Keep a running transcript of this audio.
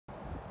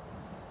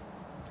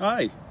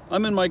Hi,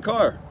 I'm in my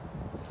car.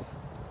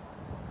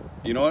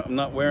 You know what? I'm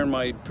not wearing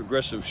my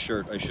Progressive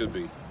shirt. I should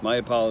be. My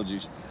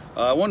apologies.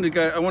 I wanted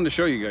to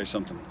show you guys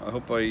something. I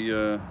hope I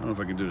don't know if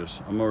I can do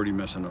this. I'm already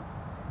messing up.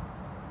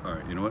 All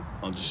right, you know what?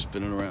 I'll just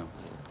spin it around.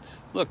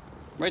 Look,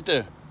 right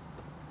there.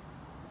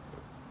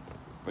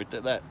 Right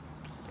there,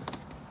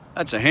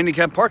 that's a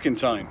handicap parking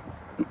sign.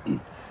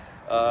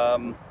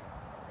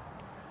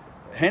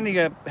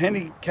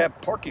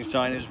 Handicap parking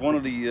sign is one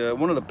of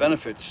the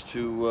benefits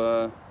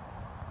to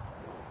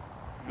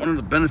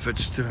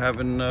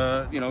having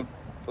of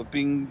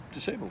being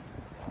disabled.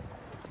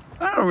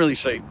 I don't really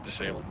say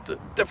disabled,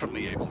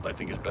 differently abled, I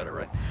think is better,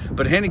 right?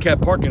 But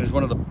handicap parking is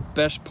one of the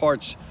best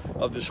parts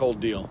of this whole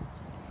deal.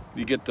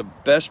 You get the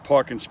best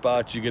parking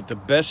spots, you get the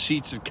best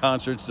seats at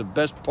concerts, the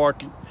best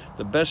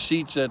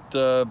seats at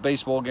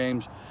baseball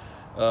games.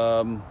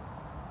 I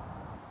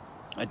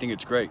think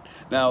it's great.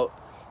 Now,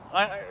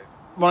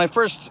 when I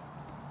first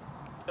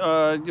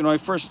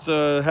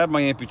had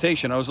my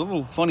amputation, I was a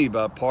little funny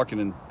about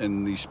parking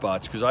in these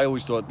spots because I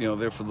always thought,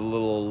 they're for the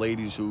little old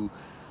ladies who,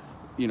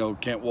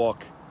 can't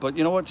walk. But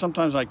you know what?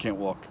 Sometimes I can't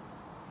walk.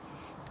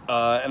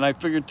 And I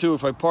figured too,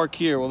 if I park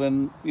here, well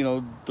then,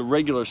 the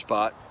regular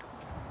spots,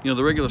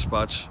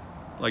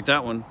 like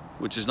that one,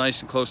 which is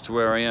nice and close to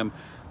where I am.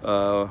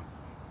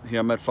 Here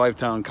I'm at Five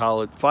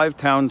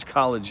Towns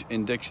College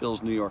in Dix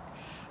Hills, New York.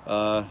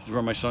 This is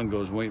where my son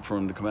goes, waiting for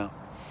him to come out.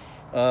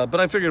 But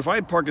I figured if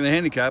I park in the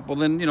handicap, well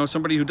then,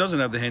 somebody who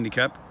doesn't have the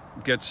handicap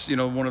gets,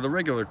 one of the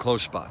regular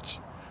close spots.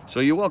 So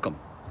you're welcome.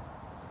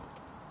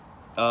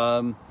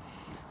 So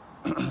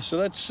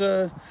that's,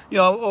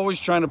 always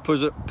trying to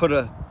put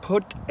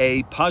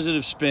a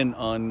positive spin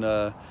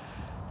on,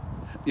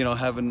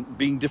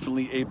 being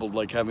differently abled,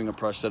 like having a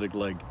prosthetic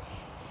leg.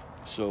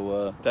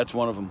 So that's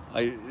one of them.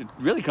 It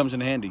really comes in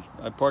handy.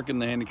 I park in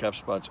the handicap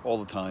spots all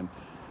the time.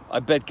 I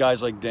bet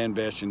guys like Dan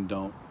Bastian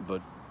don't,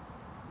 but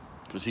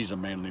because he's a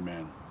manly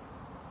man.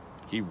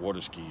 He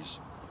water skis.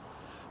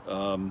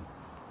 I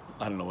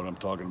don't know what I'm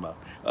talking about.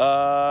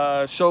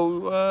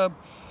 So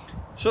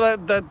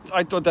that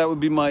I thought that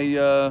would be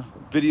my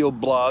video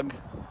blog.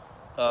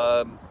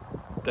 The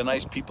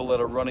nice people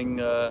that are running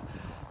the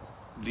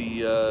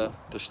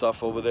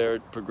stuff over there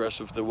at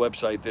Progressive, the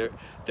website,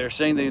 they're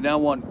saying they now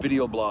want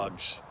video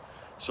blogs.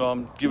 So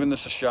I'm giving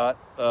this a shot.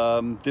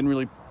 Didn't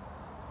really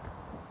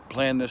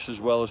plan this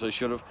as well as I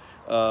should have.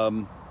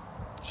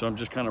 So I'm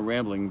just kind of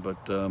rambling, but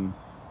I don't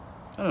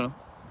know.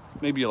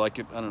 Maybe you like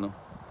it. I don't know.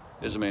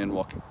 There's a man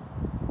walking.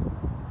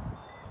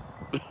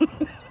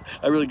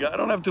 I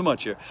don't have too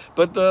much here.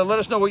 But let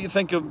us know what you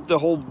think of the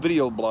whole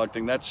video blog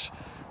thing. That's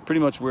pretty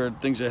much where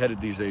things are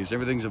headed these days.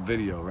 Everything's a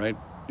video, right?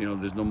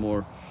 There's no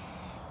more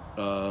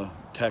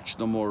text,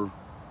 no more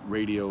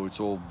radio.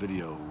 It's all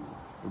video.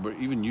 But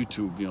even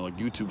YouTube, like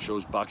YouTube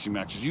shows boxing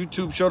matches.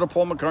 YouTube showed a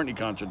Paul McCartney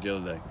concert the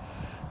other day.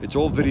 It's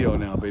all video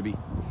now, baby.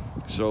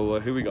 So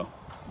here we go.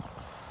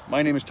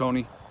 My name is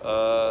Tony.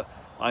 I'm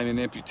an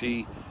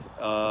amputee,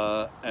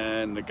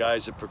 and the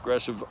guys at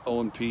Progressive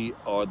O&P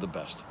are the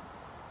best.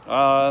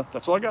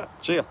 That's all I got.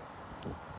 See ya.